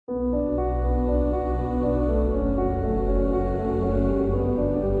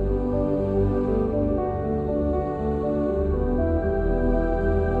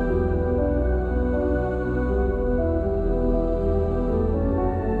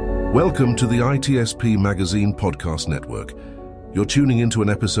Welcome to the ITSP Magazine Podcast Network. You're tuning into an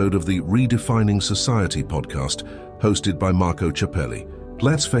episode of the Redefining Society podcast, hosted by Marco Ciappelli.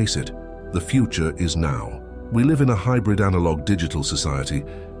 Let's face it, the future is now. We live in a hybrid analog-digital society,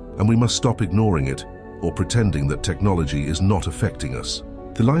 and we must stop ignoring it or pretending that technology is not affecting us.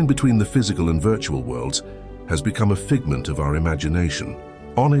 The line between the physical and virtual worlds has become a figment of our imagination.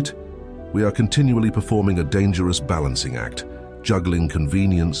 On it, we are continually performing a dangerous balancing act, juggling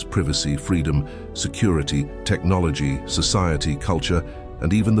convenience, privacy, freedom, security, technology, society, culture,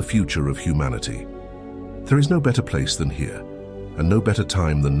 and even the future of humanity. There is no better place than here, and no better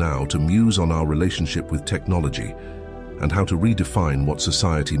time than now to muse on our relationship with technology and how to redefine what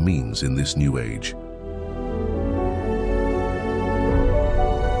society means in this new age.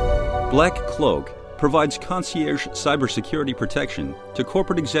 Black Cloak provides concierge cybersecurity protection to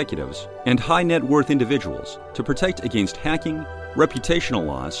corporate executives and high-net-worth individuals to protect against hacking, reputational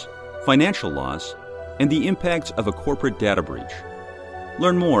loss, financial loss, and the impacts of a corporate data breach.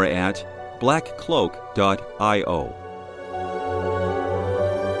 Learn more at blackcloak.io.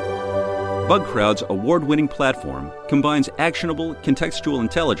 BugCrowd's award-winning platform combines actionable contextual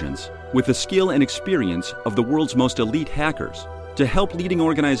intelligence with the skill and experience of the world's most elite hackers to help leading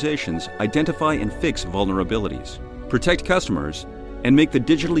organizations identify and fix vulnerabilities, protect customers, and make the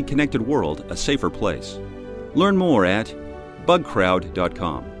digitally connected world a safer place. Learn more at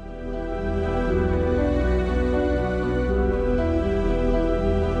bugcrowd.com.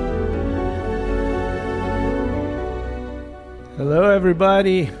 Hello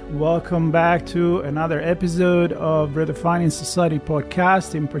everybody, welcome back to another episode of Redefining Society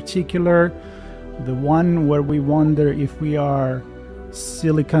podcast, in particular the one where we wonder if we are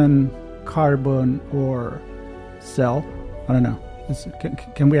silicon, carbon, or cell. I don't know.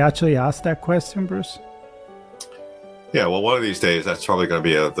 Can we actually ask that question, Bruce? Yeah, well, one of these days, that's probably going to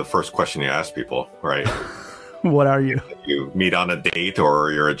be the first question you ask people, right? What are you? You meet on a date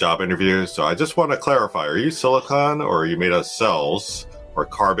or you're a job interview. So I just want to clarify, are you silicon or are you made of cells or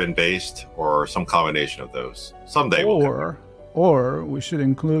carbon-based or some combination of those? Someday Or we should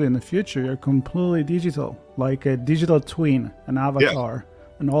include in the future, you're completely digital, like a digital twin, an avatar,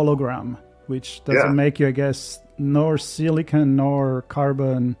 an hologram, which doesn't make you, I guess, nor silicon, nor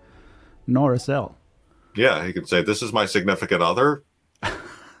carbon, nor a cell. Yeah, you can say, this is my significant other.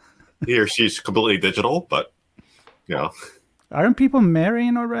 He or she's completely digital, but, you know. Aren't people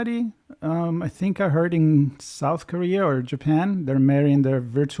marrying already? I think I heard in South Korea or Japan, they're marrying their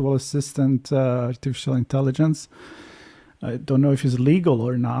virtual assistant, artificial intelligence. I don't know if it's legal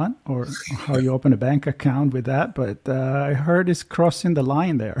or not, or how you open a bank account with that, but I heard it's crossing the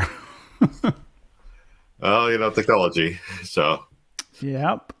line there. Well, technology, so.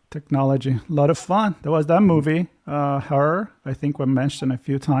 Yep, technology. A lot of fun. There was that movie, Her, I think we mentioned a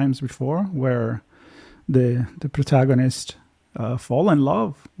few times before, where the protagonist fall in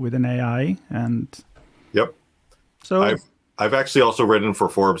love with an AI. And yep. So I've actually also written for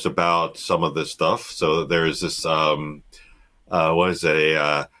Forbes about some of this stuff. So there's this...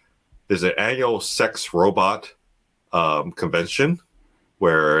 there's an annual sex robot convention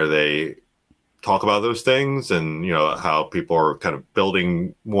where they talk about those things and, how people are kind of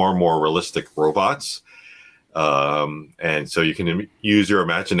building more and more realistic robots. And so you can use your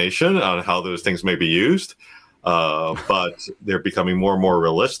imagination on how those things may be used, but they're becoming more and more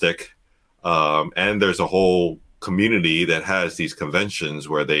realistic. And there's a whole community that has these conventions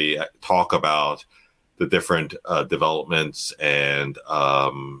where they talk about the different developments and,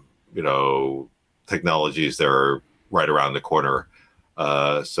 technologies that are right around the corner.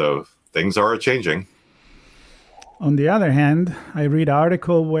 So things are changing. On the other hand, I read an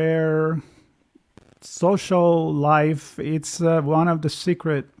article where social life, it's one of the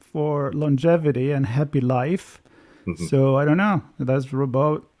secret for longevity and happy life. Mm-hmm. So I don't know, does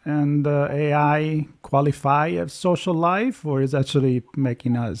robot and AI qualify as social life, or is actually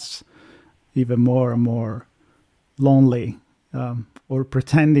making us even more and more lonely, or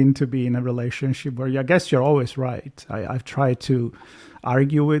pretending to be in a relationship where I guess you're always right. I've tried to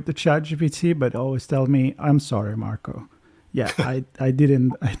argue with the ChatGPT, but always tell me, I'm sorry, Marco. Yeah, I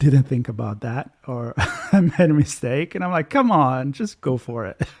didn't think about that, or I made a mistake. And I'm like, come on, just go for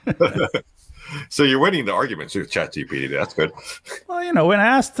it. So you're winning the arguments with ChatGPT. That's good. Well, when I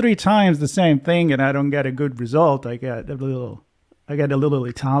ask 3 times the same thing and I don't get a good result, I get a little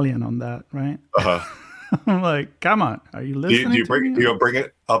Italian on that, right? Uh-huh. I'm like, come on, are you listening? Do you bring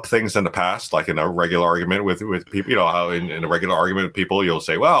it up things in the past, like in a regular argument with people? How in a regular argument with people, you'll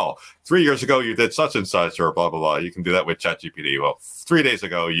say, well, 3 years ago you did such and such, or blah, blah, blah. You can do that with ChatGPT. Well, 3 days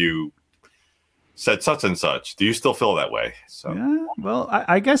ago you said such and such. Do you still feel that way? So Yeah, well,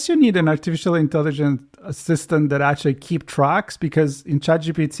 I guess you need an artificial intelligence assistant that actually keep tracks, because in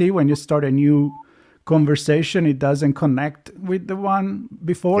ChatGPT, when you start a new conversation, it doesn't connect with the one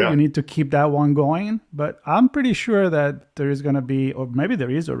before. Yeah. You need to keep that one going. But I'm pretty sure that there is going to be, or maybe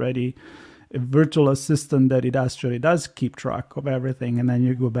there is already, a virtual assistant that it actually does keep track of everything. And then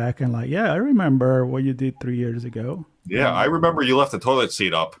you go back and like, yeah, I remember what you did 3 years ago. yeah, I remember you left the toilet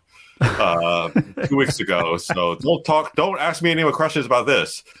seat up 2 weeks ago. So don't ask me any more questions about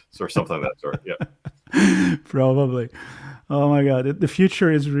this or something like that sort. Yeah. Probably. Oh my God, the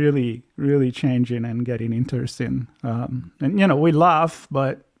future is really, really changing and getting interesting. And we laugh,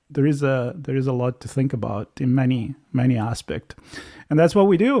 but there is a lot to think about in many aspects, and that's what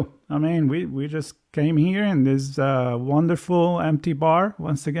we do. I mean, we just came here in this wonderful empty bar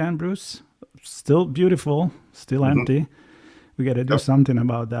once again, Bruce. Still beautiful, still empty. We got to do something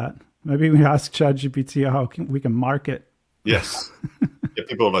about that. Maybe we ask ChatGPT how we can market. Yes, get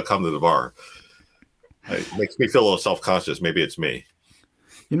people to come to the bar. It makes me feel a little self-conscious. Maybe it's me.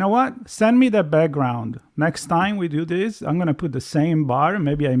 You know what? Send me the background. Next time we do this, I'm going to put the same bar.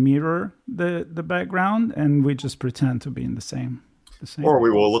 Maybe I mirror the background and we just pretend to be in the same. Or we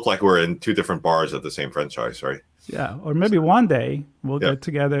will look like we're in two different bars at the same franchise, right? Yeah. Or maybe one day we'll get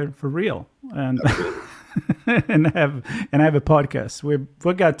together for real and and have a podcast.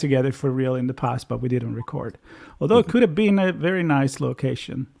 We got together for real in the past, but we didn't record. Although it could have been a very nice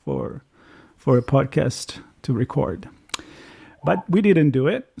location for a podcast to record. But we didn't do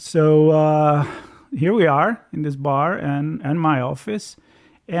it. So here we are in this bar and my office.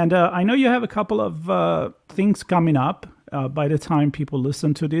 And I know you have a couple of things coming up by the time people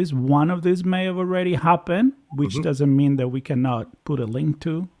listen to this. One of these may have already happened, which doesn't mean that we cannot put a link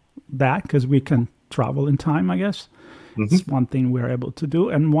to that, because we can travel in time, I guess. It's one thing we're able to do.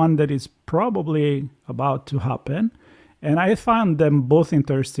 And one that is probably about to happen. And I found them both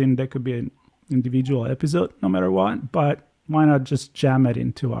interesting. They could be an individual episode, no matter what. But why not just jam it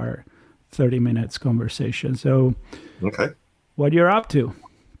into our 30 minutes conversation? So, okay, what you're up to?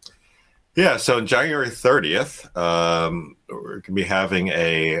 Yeah, so January 30th, we're going to be having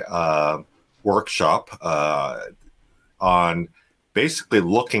a workshop on basically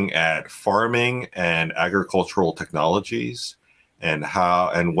looking at farming and agricultural technologies and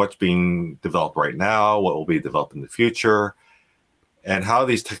what's being developed right now, what will be developed in the future, and how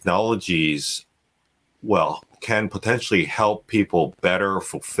these technologies, can potentially help people better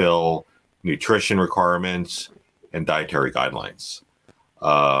fulfill nutrition requirements and dietary guidelines.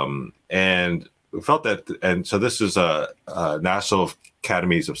 And we felt that, and so this is a National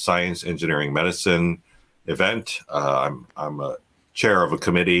Academies of Science, Engineering, Medicine event. I'm a chair of a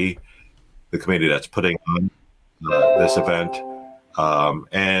committee, the committee that's putting on this event.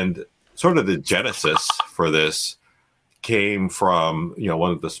 And sort of the genesis for this came from,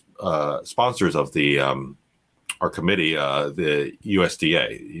 one of the sponsors of our committee, the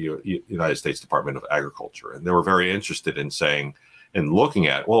USDA, United States Department of Agriculture. And they were very interested in saying, and looking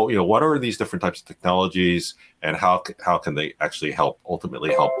at, what are these different types of technologies and how can they actually ultimately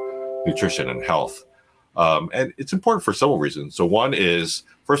help nutrition and health? And it's important for several reasons. So one is,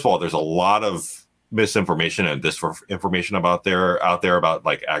 first of all, there's a lot of misinformation and disinformation out there about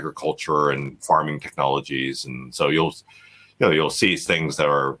like agriculture and farming technologies. And so you'll see things that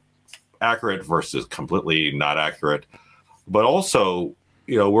are accurate versus completely not accurate. But also,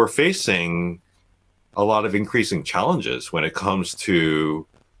 we're facing a lot of increasing challenges when it comes to,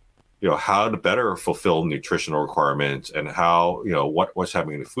 how to better fulfill nutritional requirements and how, what's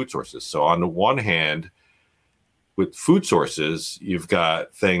happening to food sources. So on the one hand, with food sources, you've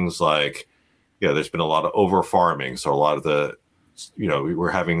got things like, there's been a lot of over farming. So a lot of we're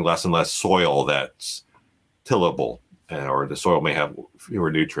having less and less soil that's tillable, or the soil may have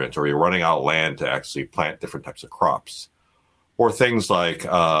fewer nutrients, or you're running out of land to actually plant different types of crops, or things like,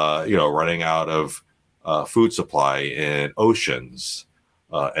 running out of food supply in oceans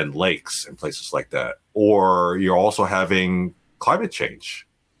and lakes and places like that. Or you're also having climate change,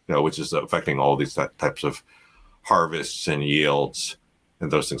 which is affecting all these types of harvests and yields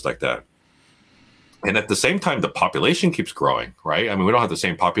and those things like that. And at the same time, the population keeps growing, right? I mean, we don't have the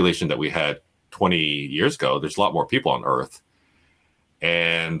same population that we had 20 years ago. There's a lot more people on Earth.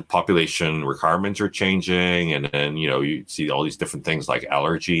 And population requirements are changing. And then, you see all these different things like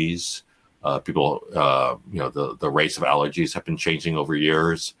allergies. People, the rates of allergies have been changing over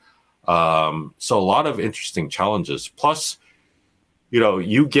years. So a lot of interesting challenges. Plus,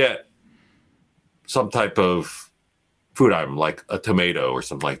 you get some type of food item like a tomato or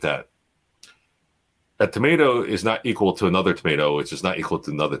something like that. a tomato is not equal to another tomato, which is not equal to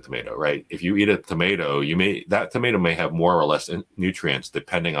another tomato, right? If you eat a tomato, that tomato may have more or less nutrients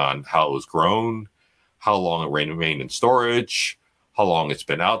depending on how it was grown, how long it remained in storage, how long it's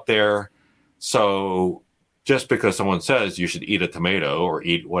been out there. So just because someone says you should eat a tomato or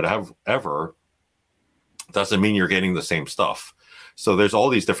eat whatever doesn't mean you're getting the same stuff. So there's all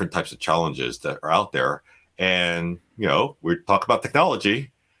these different types of challenges that are out there. And, we talk about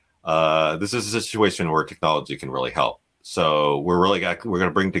technology. This is a situation where technology can really help. So we're going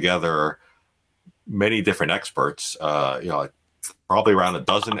to bring together many different experts, probably around a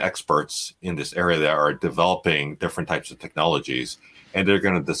dozen experts in this area that are developing different types of technologies, and they're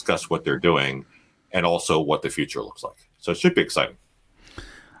going to discuss what they're doing and also what the future looks like. So it should be exciting.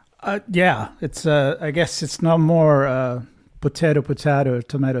 Yeah, it's I guess it's not more potato,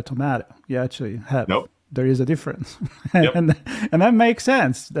 tomato. You actually have. Nope. There is a difference. Yep. and that makes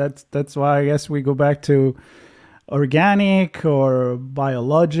sense. That's why I guess we go back to organic or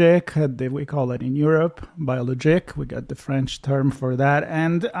biologic. We call it in Europe, biologique. We got the French term for that.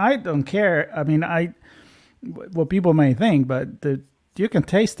 And I don't care. I mean, what people may think, but you can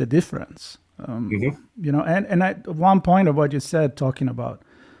taste the difference. And at one point of what you said, talking about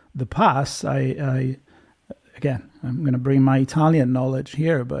the past, Again, I'm going to bring my Italian knowledge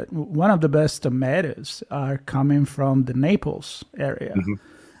here, but one of the best tomatoes are coming from the Naples area,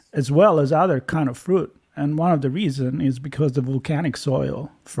 as well as other kind of fruit. And one of the reasons is because the volcanic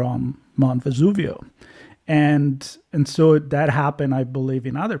soil from Mount Vesuvio. And so that happened, I believe,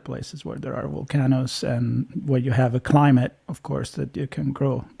 in other places where there are volcanoes and where you have a climate, of course, that you can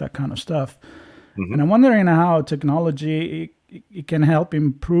grow that kind of stuff. And I'm wondering how technology it can help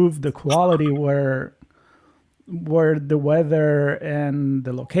improve the quality where the weather and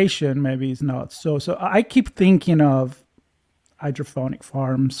the location maybe is not. So I keep thinking of hydroponic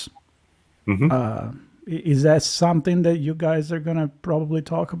farms. Is that something that you guys are going to probably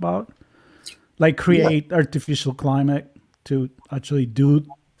talk about? Like create artificial climate to actually do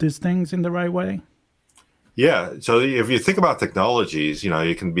these things in the right way? Yeah. So if you think about technologies,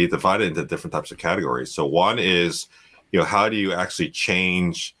 you can be divided into different types of categories. So one is, how do you actually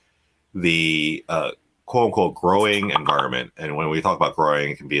change the quote unquote growing environment? And when we talk about growing,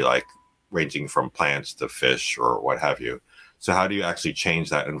 it can be like ranging from plants to fish or what have you. So how do you actually change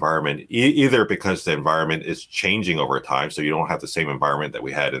that environment? Either because the environment is changing over time, so you don't have the same environment that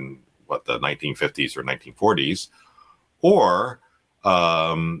we had in the 1950s or 1940s, or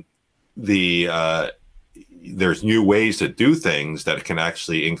there's new ways to do things that can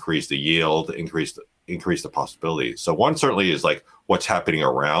actually increase the yield, increase the possibilities. So one certainly is like what's happening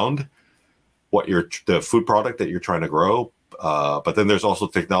around the food product that you're trying to grow. But then there's also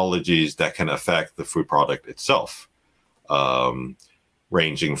technologies that can affect the food product itself,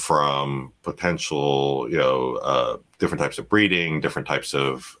 ranging from potential, different types of breeding, different types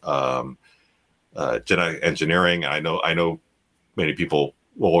of genetic engineering. I know many people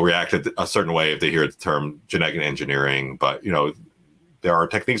will react a certain way if they hear the term genetic engineering, but there are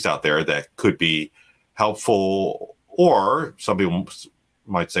techniques out there that could be helpful, or some people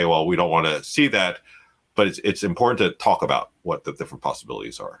might say, well, we don't want to see that, but it's important to talk about what the different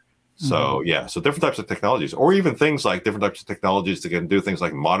possibilities are. So so different types of technologies, or even things like different types of technologies that can do things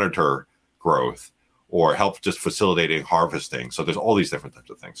like monitor growth or help just facilitating harvesting. So there's all these different types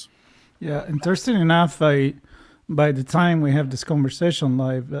of things. Yeah, interesting enough, by the time we have this conversation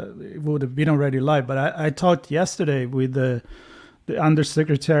live, it would have been already live. But I talked yesterday with the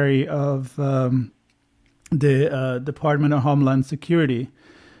Undersecretary of the Department of Homeland Security,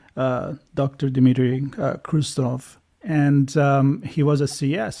 Dr. Dmitry Krusnov, and he was a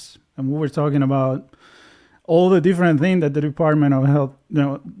CS. And we were talking about all the different things that the Department of Health,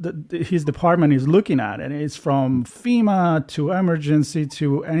 his department is looking at. And it's from FEMA to emergency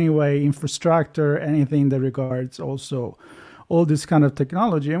to infrastructure, anything that regards also all this kind of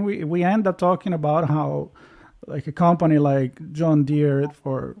technology. And we end up talking about how like a company like John Deere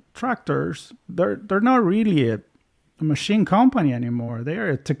for tractors, they're not really a machine company anymore. They are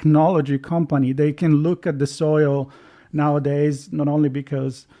a technology company. They can look at the soil nowadays, not only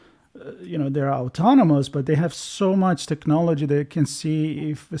because they're autonomous, but they have so much technology that can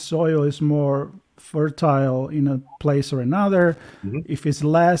see if the soil is more fertile in a place or another. If it's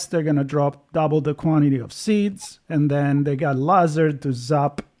less, they're going to drop double the quantity of seeds, and then they got laser to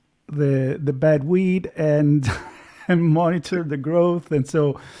zap the bad weed and monitor the growth. And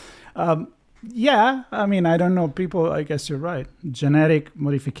so I don't know, people, I guess you're right, genetic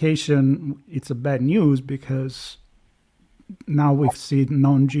modification, it's a bad news because now we've seen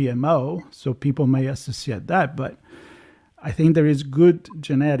non-GMO, so people may associate that, but I think there is good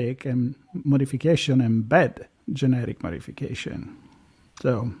genetic and modification and bad genetic modification.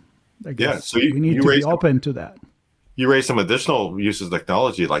 So I guess so we need to be open to that. You raise some additional uses of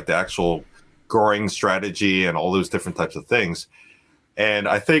technology, like the actual growing strategy and all those different types of things. And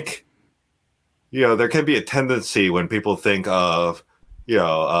I think, there can be a tendency when people think of,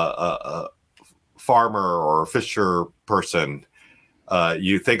 a farmer or a fisher person,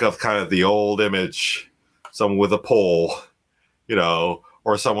 you think of kind of the old image, someone with a pole,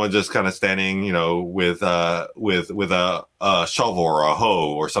 or someone just kind of standing, with a shovel or a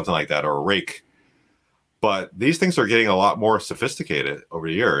hoe or something like that, or a rake. But these things are getting a lot more sophisticated over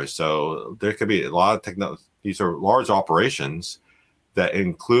the years. So there could be a lot of technology. These are large operations that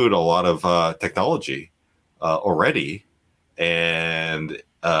include a lot of technology already. And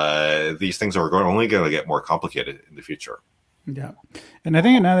these things are only going to get more complicated in the future. Yeah. And I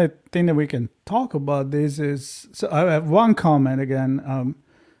think another thing that we can talk about this is, so I have one comment again.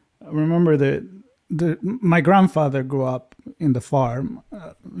 I remember my grandfather grew up in the farm,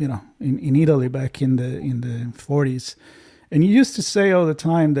 in Italy back in the 40s. And he used to say all the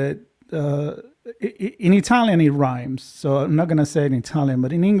time that in Italian it rhymes. So I'm not going to say it in Italian,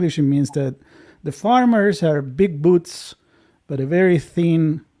 but in English it means that the farmers have big boots, but a very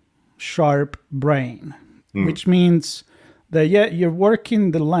thin, sharp brain, which means that, you're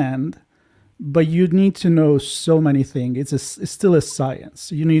working the land, but you need to know so many things. It's still a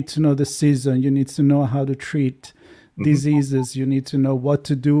science. You need to know the season. You need to know how to treat diseases. You need to know what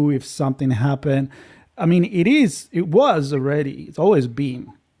to do if something happened. I mean, it's always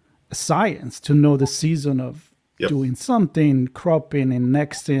been a science to know the season of doing something, cropping and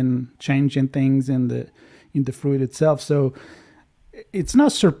nexting, changing things in the fruit itself. So it's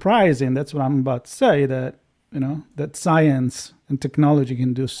not surprising. That's what I'm about to say, that, that science and technology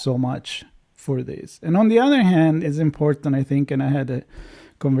can do so much for this. And on the other hand, it's important, I think, and I had a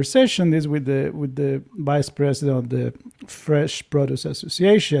conversation this with the vice president of the Fresh Produce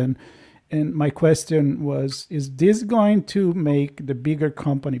Association, and my question was, is this going to make the bigger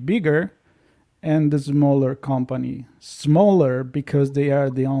company bigger and the smaller company smaller because they are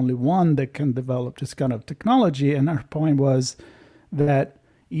the only one that can develop this kind of technology? And our point was that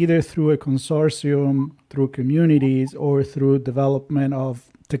either through a consortium, through communities, or through development of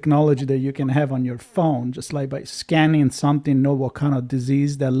technology that you can have on your phone, just like by scanning something, know what kind of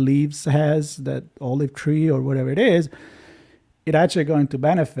disease that leaves has, that olive tree or whatever it is, it actually going to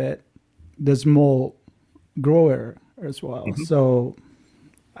benefit the small grower as well. So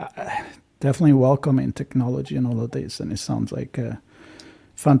definitely welcoming technology and all of this. And it sounds like a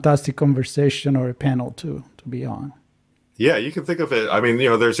fantastic conversation or a panel to be on. Yeah, you can think of it. I mean,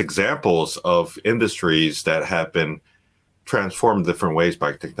 there's examples of industries that have been transformed different ways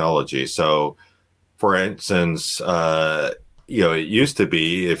by technology. So, for instance, it used to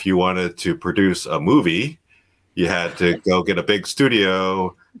be if you wanted to produce a movie, you had to go get a big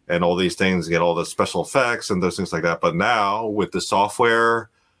studio and all these things, get all the special effects and those things like that. But now with the software,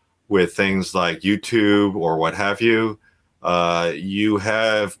 with things like YouTube or what have you, you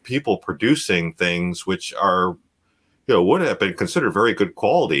have people producing things which are, would have been considered very good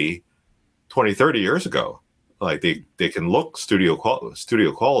quality 20, 30 years ago. Like they can look studio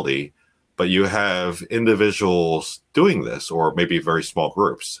quality, but you have individuals doing this, or maybe very small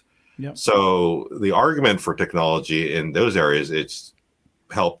groups. Yep. So the argument for technology in those areas, it's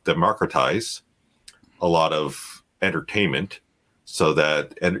helped democratize a lot of entertainment, so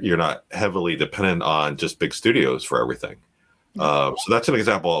that you're not heavily dependent on just big studios for everything. So that's an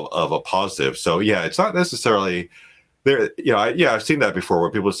example of a positive. So yeah, it's not necessarily there. I've seen that before, where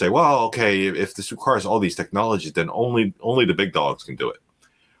people say, well, okay, if this requires all these technologies, then only the big dogs can do it.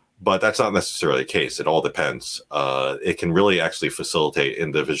 But that's not necessarily the case. It all depends. It can really actually facilitate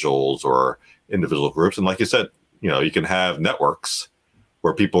individuals or individual groups. And like you said, you can have networks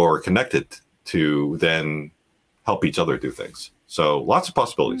where people are connected to then help each other do things. So lots of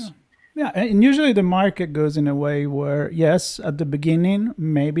possibilities. Yeah, and usually the market goes in a way where, yes, at the beginning,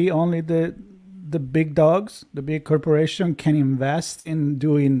 maybe only the big dogs, the big corporation can invest in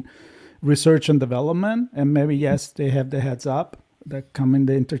doing research and development. And maybe, yes, they have the heads up that come in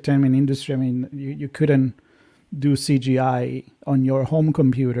the entertainment industry. I mean, you couldn't do CGI on your home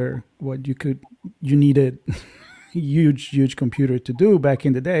computer. You needed huge computer to do back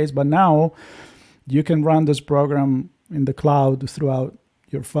in the days. But now you can run this program in the cloud throughout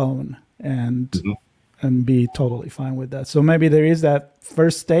your phone and be totally fine with that. So maybe there is that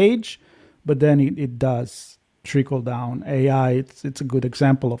first stage, but then it does trickle down. AI, it's a good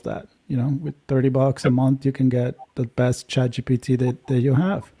example of that. With $30 a month, you can get the best ChatGPT that you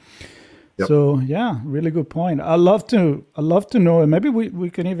have. Yep. So yeah, really good point. I love to know, and maybe we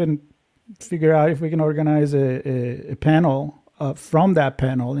can even figure out if we can organize a panel from that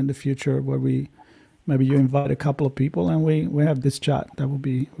panel in the future where maybe you invite a couple of people and we have this chat. That would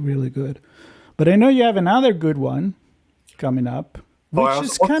be really good. But I know you have another good one coming up, which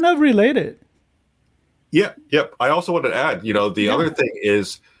is kind of related. Yeah, yep. I also want to add, the other thing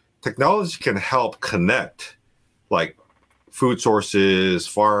is technology can help connect like food sources,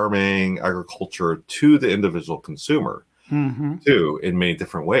 farming, agriculture to the individual consumer too in many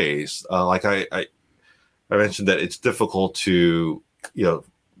different ways. Like I mentioned that it's difficult to,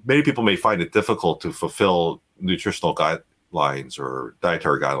 many people may find it difficult to fulfill nutritional guidelines or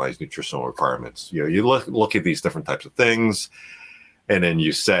dietary guidelines, nutritional requirements. You look at these different types of things, and then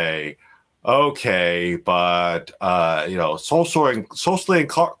you say, okay, but socially and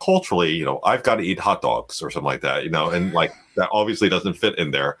culturally, I've got to eat hot dogs or something like that, and like that obviously doesn't fit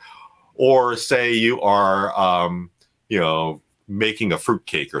in there. Or say you are, making a fruit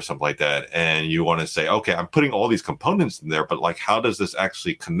cake or something like that, and you want to say, okay, I'm putting all these components in there, but like, how does this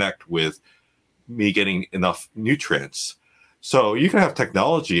actually connect with me getting enough nutrients? So you can have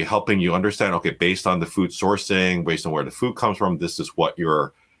technology helping you understand, okay, based on the food sourcing, based on where the food comes from, this is what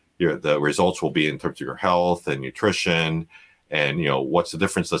the results will be in terms of your health and nutrition, and what's the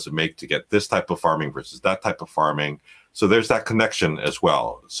difference does it make to get this type of farming versus that type of farming. So there's that connection as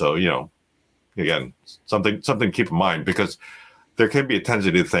well. So again, something to keep in mind, because there can be a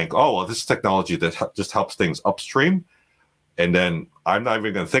tendency to think, oh well, this is technology that just helps things upstream, and then I'm not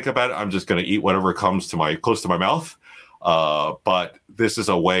even going to think about it. I'm just going to eat whatever comes close to my mouth. But this is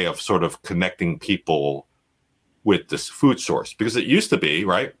a way of sort of connecting people with this food source, because it used to be,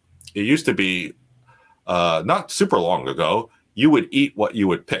 right? It used to be not super long ago, you would eat what you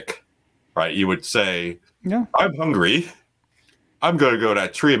would pick, right? You would say, I'm hungry. I'm going to go to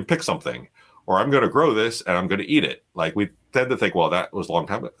that tree and pick something, or I'm going to grow this and I'm going to eat it. Like we tend to think, well, that was a long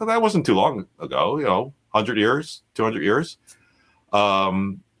time. But that wasn't too long ago, 100 years, 200 years.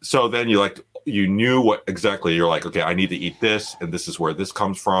 So then you knew what exactly you're like, okay, I need to eat this, and this is where this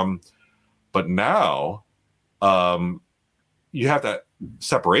comes from. But now you have that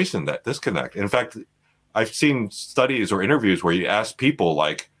separation, that disconnect. In fact, I've seen studies or interviews where you ask people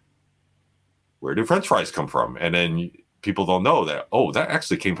like, where do French fries come from? And then people don't know that, oh, that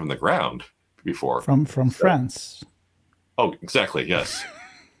actually came from the ground before. From France. Oh, exactly. Yes.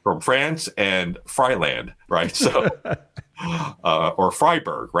 From France and Fryland, right? So, or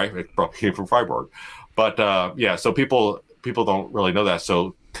Freiburg, right? It probably came from Freiburg. But so people don't really know that.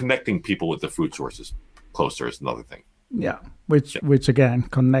 So connecting people with the food sources closer is another thing. Yeah, which again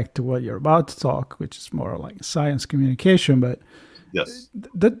connect to what you're about to talk, which is more like science communication. But yes,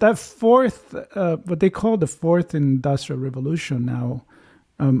 that fourth, what they call the fourth industrial revolution now,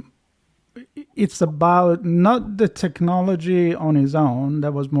 it's about not the technology on its own.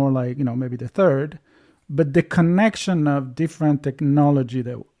 That was more like maybe the third, but the connection of different technology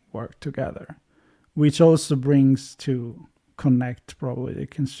that work together, which also brings to connect probably the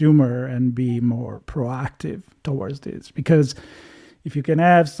consumer and be more proactive towards this. Because if you can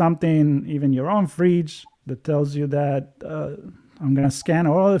have something, even your own fridge, that tells you that I'm going to scan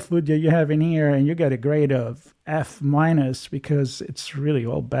all the food that you have in here and you get a grade of F- because it's really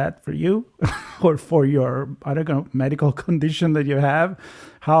all bad for you or for your, I don't know, medical condition that you have.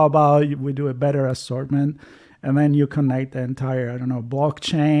 How about we do a better assortment? And then you connect the entire, I don't know,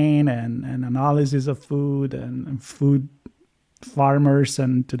 blockchain and analysis of food and food farmers,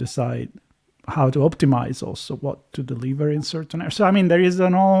 and to decide how to optimize also what to deliver in certain areas. So, I mean, there is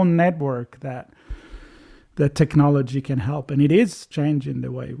an whole network that technology can help, and it is changing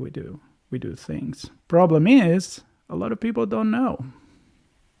the way we do things. Problem is, a lot of people don't know.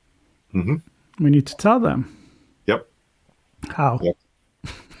 Mm-hmm. We need to tell them. Yep. How? Yep.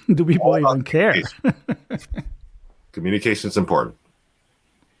 Do people even care? Communication is important.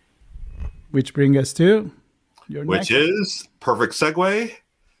 Which brings us to which is perfect segue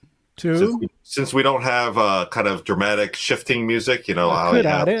to since we don't have kind of dramatic shifting music. I could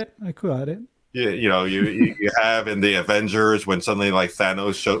add it. You have in the Avengers when suddenly like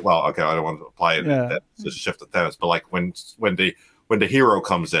Thanos showed. Well, okay, I don't want to apply it. Yeah. Just shift to Thanos, but like when the hero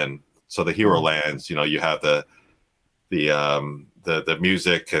comes in, so the hero lands. You have the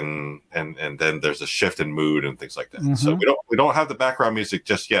music and then there's a shift in mood and things like that. Mm-hmm. So we don't have the background music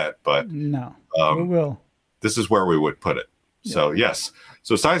just yet, but no, we will. This is where we would put it. Yeah. So yes,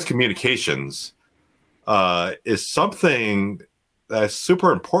 so science communications is something that's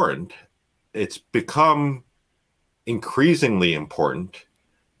super important. It's become increasingly important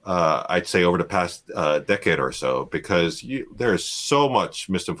I'd say over the past decade or so, because there's so much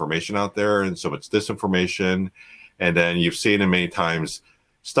misinformation out there and so much disinformation. And then you've seen it many times,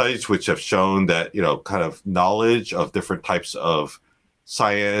 studies which have shown that, kind of knowledge of different types of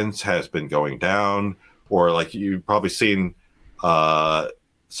science has been going down, or like you've probably seen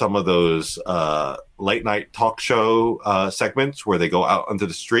some of those late night talk show segments where they go out onto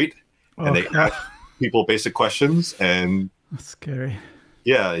the street and they ask people basic questions. And that's scary.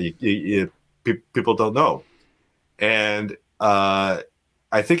 Yeah, people don't know. And I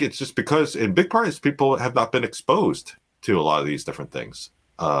think it's just because in big parts people have not been exposed to a lot of these different things.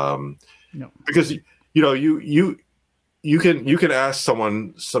 No. Because you can ask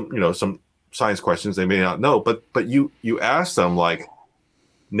someone some science questions they may not know, but you ask them like,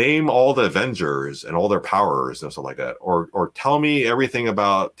 name all the Avengers and all their powers and stuff like that, or tell me everything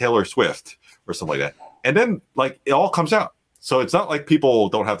about Taylor Swift or something like that, and then like it all comes out. So it's not like people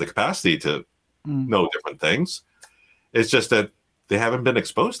don't have the capacity to know different things. It's just that they haven't been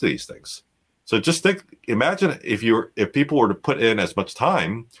exposed to these things. So just imagine if people were to put in as much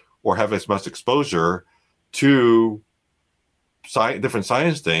time or have as much exposure to different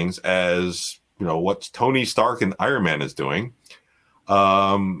science things as what Tony Stark and Iron Man is doing,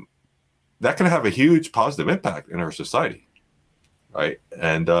 that can have a huge positive impact in our society, right?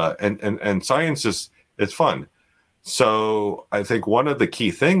 And science it's fun. So I think one of the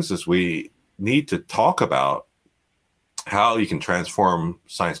key things is we need to talk about how you can transform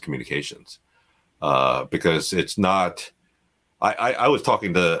science communications, because it's not. I was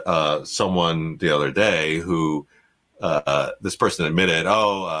talking to someone the other day who this person admitted,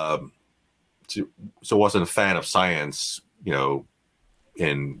 so wasn't a fan of science,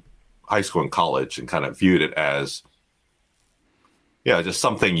 in high school and college, and kind of viewed it as just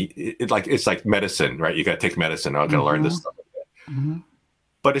something. It's like medicine, right? You got to take medicine. I'm going to learn this stuff.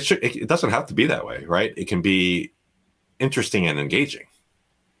 But it doesn't have to be that way, right? It can be interesting and engaging.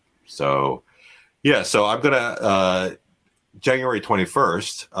 So, so I'm going to, January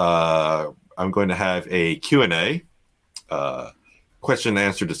 21st, I'm going to have a Q&A, question and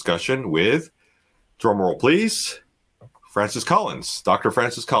answer discussion with, drumroll please, Dr.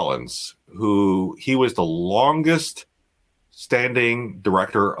 Francis Collins, who he was the longest standing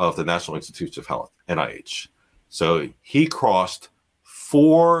director of the National Institutes of Health, NIH. So he crossed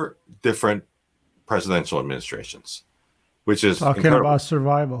 4 different presidential administrations, which is talking incredible. About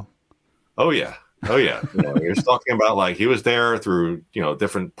survival. Oh yeah. You're talking about like he was there through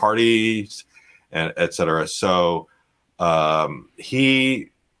different parties and et cetera. So he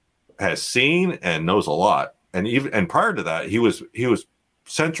has seen and knows a lot. And prior to that, he was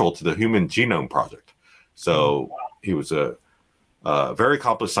central to the Human Genome Project. So he was a very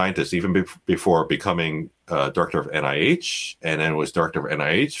accomplished scientist even before becoming director of NIH, and then was director of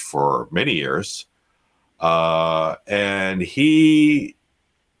NIH for many years. And he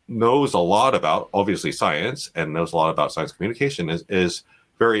knows a lot about, obviously, science, and knows a lot about science communication, is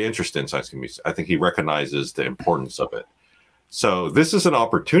very interested in science communication. I think he recognizes the importance of it. So this is an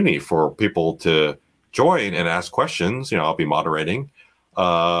opportunity for people to join and ask questions. I'll be moderating,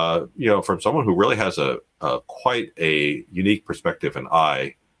 from someone who really has a quite a unique perspective and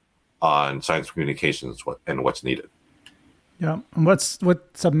eye on science communications and what's needed. Yeah, and what's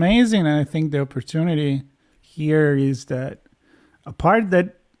amazing, and I think the opportunity here is that apart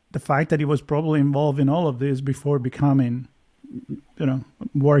that the fact that he was probably involved in all of this before becoming,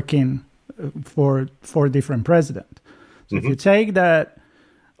 working for 4 different presidents. So if you take that,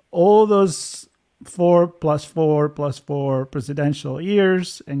 all those 4 plus 4 plus 4 presidential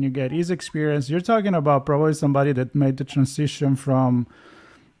years, and you get his experience, you're talking about probably somebody that made the transition from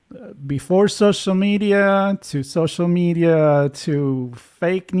before social media to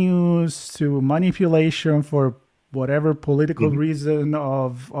fake news to manipulation for whatever political reason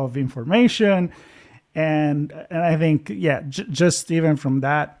of information. And I think, just even from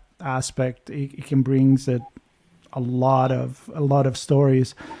that aspect, it can bring a lot of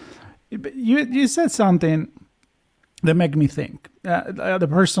stories. You said something that made me think at the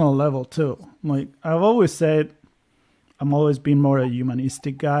personal level too. Like I've always said, I'm always been more a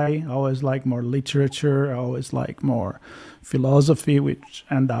humanistic guy. I always like more literature. I always like more philosophy, which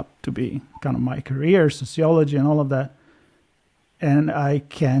end up to be kind of my career, sociology and all of that. And I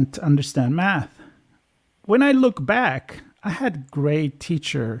can't understand math. When I look back, I had great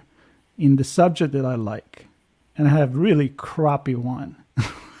teacher in the subject that I like, and I have really crappy one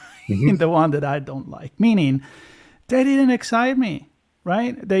in the one that I don't like. Meaning, they didn't excite me.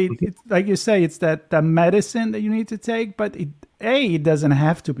 Right? It's, like you say, it's that medicine that you need to take, but it doesn't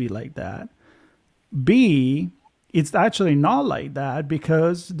have to be like that. B, it's actually not like that,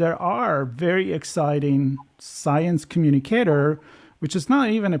 because there are very exciting science communicator, which is not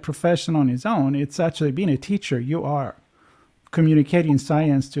even a profession on its own. It's actually being a teacher. You are communicating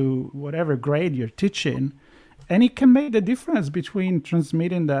science to whatever grade you're teaching. And it can make the difference between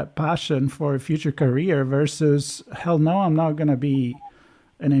transmitting that passion for a future career versus, hell no, I'm not going to be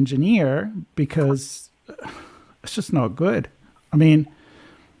an engineer because it's just not good. I mean,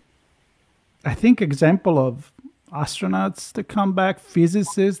 I think example of astronauts that come back,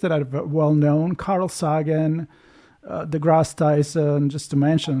 physicists that are well known, Carl Sagan, deGrasse Tyson, just to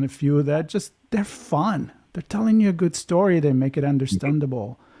mention a few, they're fun. They're telling you a good story. They make it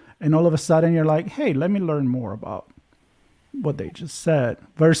understandable. And all of a sudden you're like, hey, let me learn more about what they just said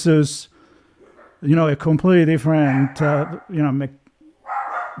versus, a completely different,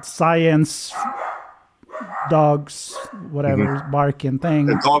 science, dogs, whatever, barking thing.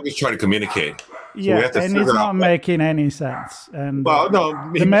 The dog is trying to communicate. So yeah, and it's not making any sense. And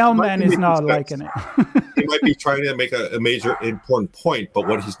the mailman is not liking it. He might be trying to make a major important point, but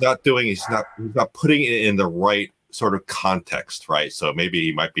what he's not doing, he's not putting it in the right sort of context, right? So maybe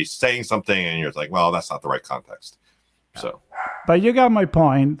he might be saying something and you're like, well, that's not the right context. So, but you got my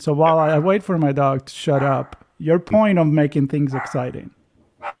point. So while I wait for my dog to shut up, your point of making things exciting.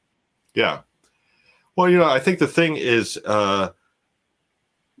 Yeah. Well, I think the thing is, I've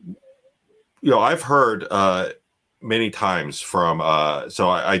heard many times from, so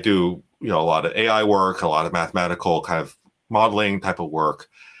I do, a lot of AI work, a lot of mathematical kind of modeling type of work.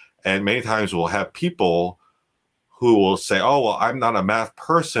 And many times we'll have people who will say, oh, well, I'm not a math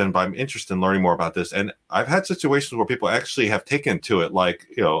person, but I'm interested in learning more about this. And I've had situations where people actually have taken to it like,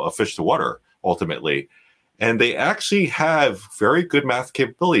 a fish to water, ultimately. And they actually have very good math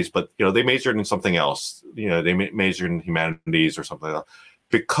capabilities, but, they majored in something else. They majored in humanities or something like that.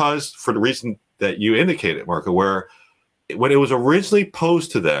 Because for the reason that you indicated, Marco, where when it was originally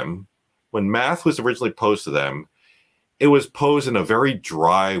posed to them, when math was originally posed to them, it was posed in a very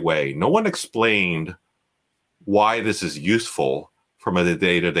dry way. No one explained why this is useful from a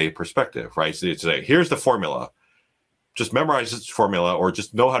day-to-day perspective, right? So it's like, here's the formula. Just memorize this formula or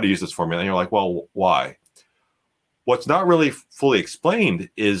just know how to use this formula. And you're like, well, why? What's not really fully explained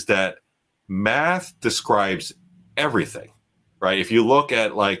is that math describes everything, right? If you look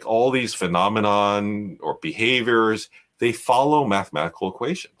at like all these phenomenon or behaviors, they follow mathematical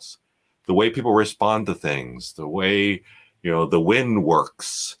equations. The way people respond to things, the way, the wind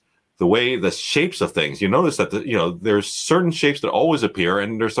works, the way the shapes of things. You notice that, there's certain shapes that always appear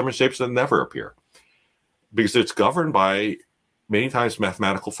and there's some shapes that never appear because it's governed by many times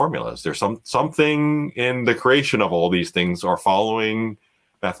mathematical formulas. There's something in the creation of all these things are following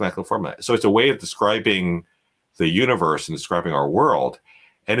mathematical formula. So it's a way of describing the universe and describing our world.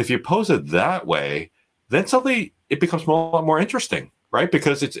 And if you pose it that way, then suddenly it becomes a lot more interesting, right?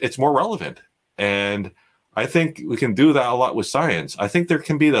 Because it's more relevant. And I think we can do that a lot with science. I think there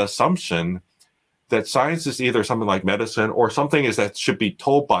can be the assumption that science is either something like medicine or something is that should be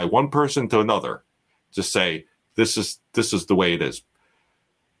told by one person to another. Just say, this is the way it is.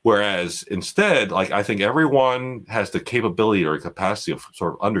 Whereas instead, like I think everyone has the capability or capacity of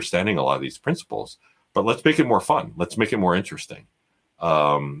sort of understanding a lot of these principles, but let's make it more fun. Let's make it more interesting.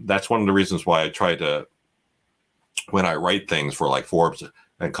 That's one of the reasons why I try to, when I write things for like Forbes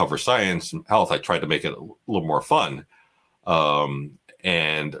and cover science and health, I try to make it a little more fun.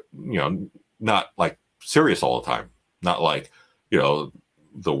 And, not like serious all the time, not like,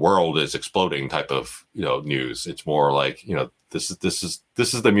 the world is exploding type of, news. It's more like, this is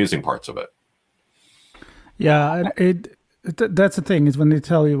the amusing parts of it. Yeah. That's the thing is when they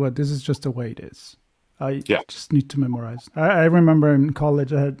tell you what, this is just the way it is. I just need to memorize. I remember in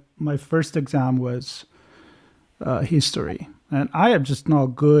college, my first exam was history. And I am just not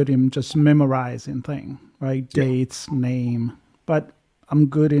good in just memorizing things, right? Yeah. Dates, name. But I'm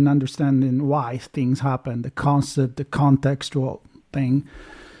good in understanding why things happen, the concept, the contextual thing.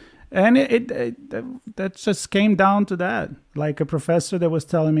 And that just came down to that. Like a professor that was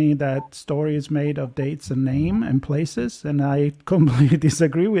telling me that story is made of dates and name and places, and I completely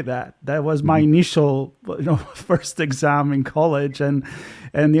disagree with that. That was my initial, first exam in college, and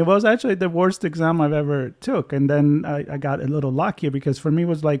it was actually the worst exam I've ever took. And then I got a little luckier because for me it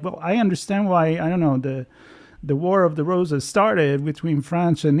was like, well, I understand why, I don't know, the War of the Roses started between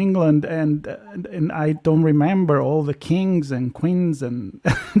France and England, and I don't remember all the kings and queens and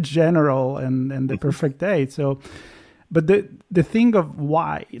general and the perfect date. So, but the thing of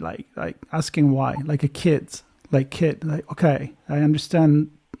why, like asking why, like a kid, like okay, I understand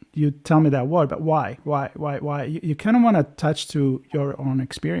you tell me that word, but why? You kind of want to touch to your own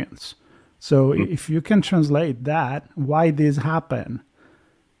experience. So if you can translate that, why this happened,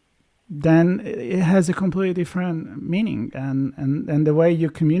 then it has a completely different meaning. And the way you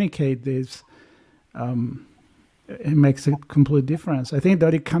communicate this, it makes a complete difference. I think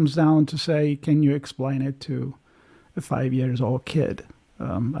that it comes down to say, can you explain it to a 5-year-old kid? I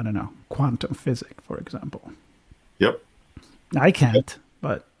don't know, quantum physics, for example. Yep. I can't,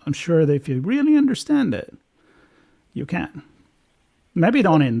 but I'm sure that if you really understand it, you can. Maybe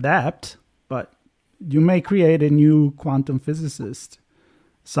not in depth, but you may create a new quantum physicist,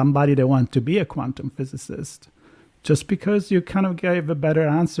 somebody that wants to be a quantum physicist, just because you kind of gave a better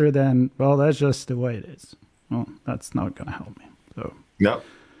answer than, well, that's just the way it is. Well, that's not going to help me. So, No.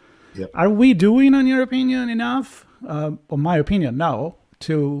 Yep. Are we doing, in your opinion, enough? Well, my opinion, no,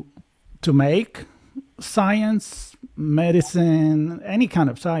 to make science, medicine, any kind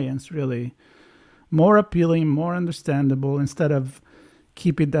of science, really, more appealing, more understandable, instead of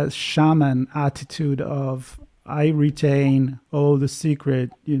keeping that shaman attitude of, I retain all the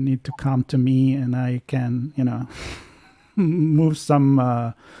secret, you need to come to me and I can, move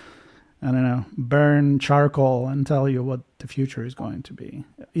some, burn charcoal and tell you what the future is going to be.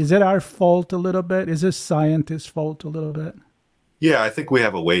 Is it our fault a little bit? Is it scientists' fault a little bit? Yeah, I think we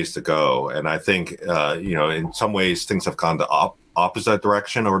have a ways to go. And I think, in some ways things have gone the opposite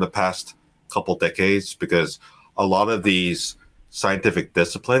direction over the past couple decades, because a lot of these scientific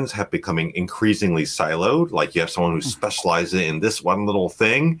disciplines have becoming increasingly siloed. Like you have someone who specializes in this one little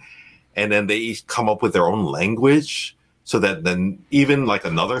thing, and then they come up with their own language so that then even like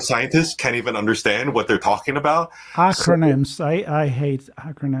another scientist can't even understand what they're talking about. Acronyms. So, I hate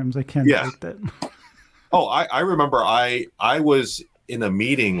acronyms. I can't take that. Oh, I remember I was in a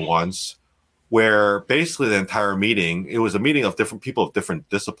meeting once where basically the entire meeting, it was a meeting of different people of different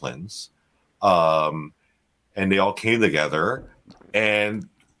disciplines. And they all came together, and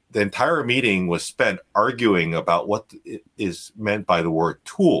the entire meeting was spent arguing about what is meant by the word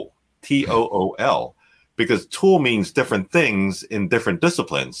tool, Tool, because tool means different things in different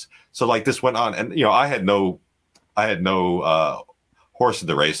disciplines. So like this went on, and I had no horse in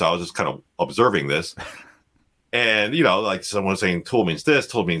the race. So I was just kind of observing this. And, like someone was saying tool means this,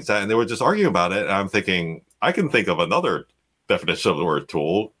 tool means that. And they were just arguing about it. And I'm thinking, I can think of another definition of the word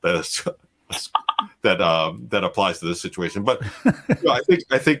tool that applies to this situation. But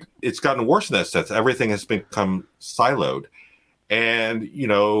I think it's gotten worse in that sense. Everything has become siloed. And,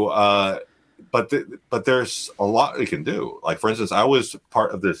 but there's a lot we can do. Like, for instance, I was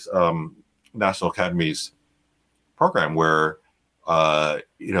part of this National Academy's program where I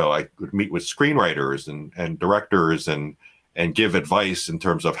would meet with screenwriters and directors and give advice in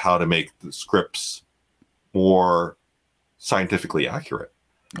terms of how to make the scripts more scientifically accurate.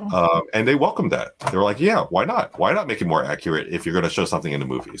 And they welcomed that. They were like, yeah, why not? Why not make it more accurate if you're going to show something in the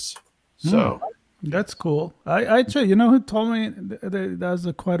movies? So that's cool. I actually, who told me that does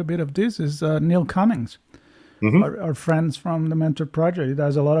quite a bit of this is Neil Cummings. Our friends from the Mentor Project. He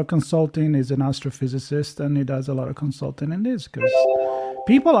does a lot of consulting. He's an astrophysicist, and he does a lot of consulting in this, because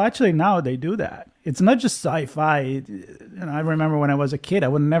people actually now, they do that. It's not just sci-fi. I remember when I was a kid, I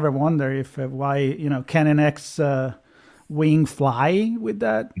would never wonder why can an X-wing fly with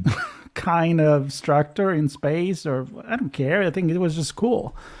that kind of structure in space, or I don't care. I think it was just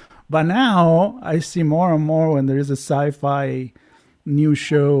cool. But now I see more and more when there is a sci-fi new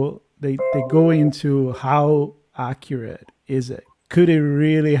show, they go into how accurate is it? Could it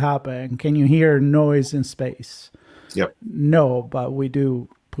really happen? Can you hear noise in space? Yep. No, but we do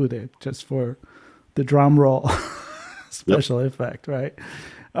put it just for the drum roll special effect, right?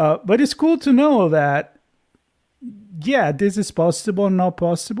 But it's cool to know that, yeah, this is possible, not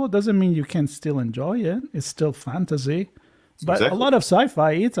possible. Doesn't mean you can still enjoy it. It's still fantasy. But a lot of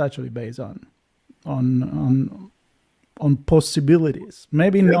sci-fi, it's actually based on possibilities.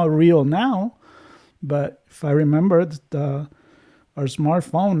 Maybe not real now, but if I remember, our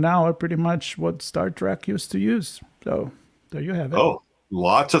smartphone now are pretty much what Star Trek used to use. So there you have it. Oh,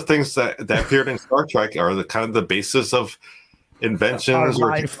 lots of things that appeared in Star Trek are the kind of the basis of inventions Our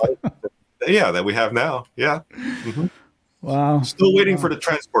life. that we have now. Yeah. Mm-hmm. Wow. Still waiting for the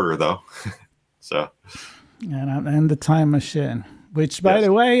transporter, though. So. And the time machine, which, by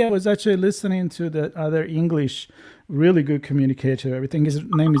the way, I was actually listening to the other English, really good communicator. Everything. His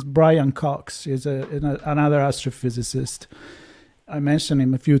name is Brian Cox. He's another astrophysicist. I mentioned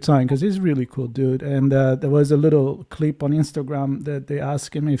him a few times because he's a really cool dude. And there was a little clip on Instagram that they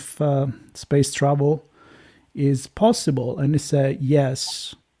asked him if space travel is possible. And he said,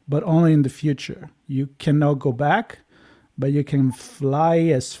 yes, but only in the future. You cannot go back, but you can fly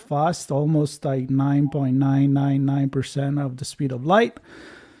as fast, almost like 9.999% of the speed of light.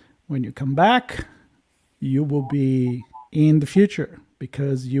 when you come back, you will be in the future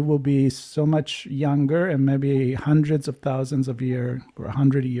because you will be so much younger and maybe hundreds of thousands of years or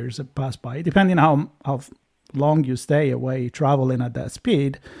 100 years have passed by, depending on how long you stay away traveling at that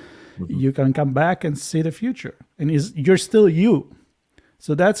speed. You can come back and see the future, and you're still you.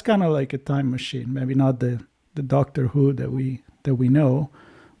 So that's kind of like a time machine, maybe not the Doctor Who that we know,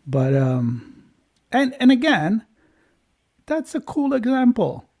 but and again, that's a cool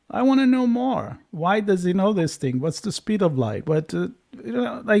example. I want to know more. Why does he know this thing? What's the speed of light? What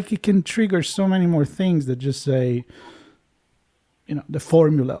like it can trigger so many more things that just say, the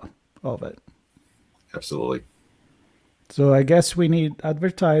formula of it. Absolutely. So I guess we need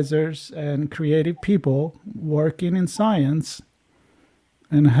advertisers and creative people working in science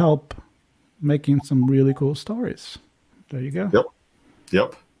and help making some really cool stories. There you go.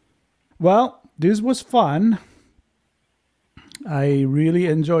 Yep. Well, this was fun. I really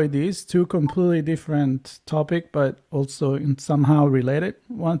enjoyed these two completely different topics, but also somehow related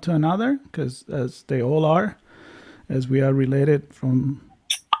one to another, because as they all are, as we are related from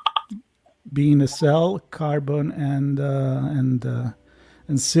being a cell, carbon and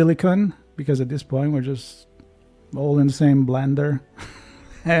silicon, because at this point we're just all in the same blender,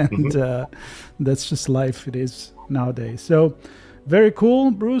 and that's just life. It is nowadays. So very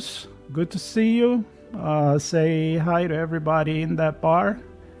cool, Bruce. Good to see you. Say hi to everybody in that bar.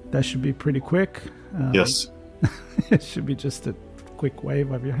 That should be pretty quick. Yes. It should be just a quick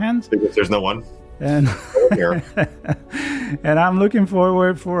wave of your hands. If there's no one. And here. And I'm looking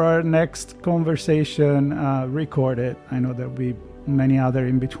forward for our next conversation recorded. I know there'll be many other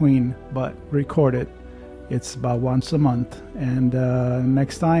in between, but recorded. It's about once a month. And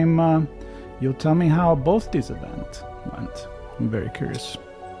next time you'll tell me how both these events went. I'm very curious.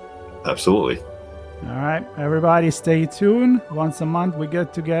 Absolutely. All right, everybody stay tuned. Once a month we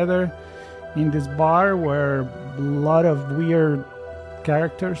get together in this bar where a lot of weird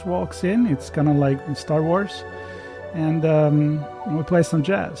characters walks in. It's kind of like in Star Wars. And we play some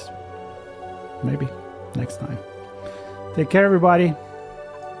jazz. Maybe next time. Take care, everybody.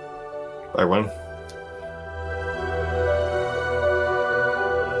 Bye, everyone.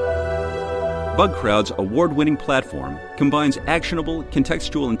 BugCrowd's award-winning platform combines actionable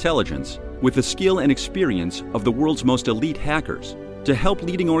contextual intelligence with the skill and experience of the world's most elite hackers to help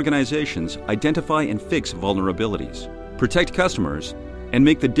leading organizations identify and fix vulnerabilities, protect customers, and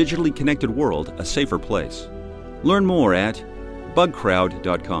make the digitally connected world a safer place. Learn more at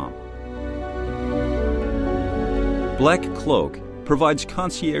bugcrowd.com. Black Cloak provides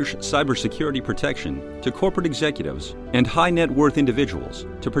concierge cybersecurity protection to corporate executives and high-net-worth individuals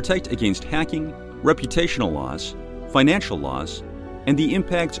to protect against hacking, reputational loss, financial loss, and the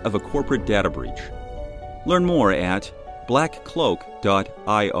impacts of a corporate data breach. Learn more at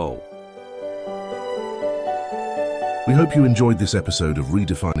blackcloak.io. We hope you enjoyed this episode of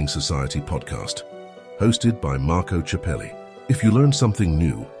Redefining Society podcast, hosted by Marco Ciappelli. If you learned something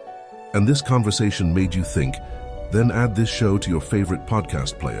new, and this conversation made you think, then add this show to your favorite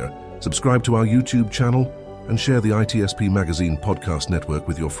podcast player, subscribe to our YouTube channel, and share the ITSP Magazine podcast network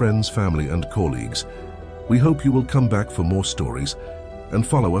with your friends, family, and colleagues. We hope you will come back for more stories and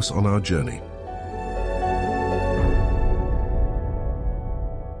follow us on our journey.